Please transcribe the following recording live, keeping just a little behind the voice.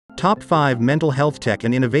Top 5 Mental Health Tech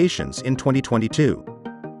and Innovations in 2022.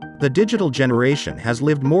 The digital generation has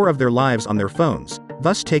lived more of their lives on their phones,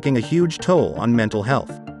 thus taking a huge toll on mental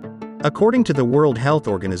health. According to the World Health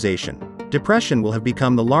Organization, depression will have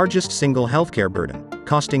become the largest single healthcare burden,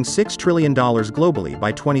 costing $6 trillion globally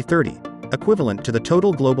by 2030, equivalent to the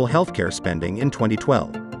total global healthcare spending in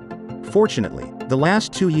 2012. Fortunately, the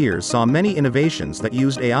last 2 years saw many innovations that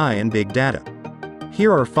used AI and big data.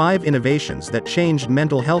 Here are 5 innovations that changed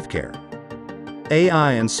mental health care.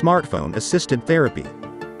 AI and smartphone-assisted therapy.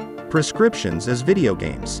 Prescriptions as video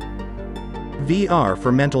games. VR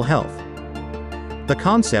for mental health. The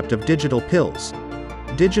concept of digital pills.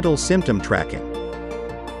 Digital symptom tracking.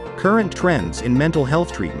 Current trends in mental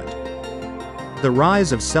health treatment. The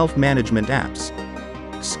rise of self-management apps.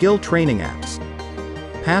 Skill training apps.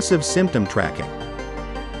 Passive symptom tracking.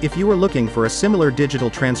 If you are looking for a similar digital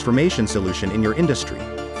transformation solution in your industry,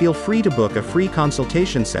 feel free to book a free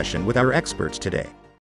consultation session with our experts today.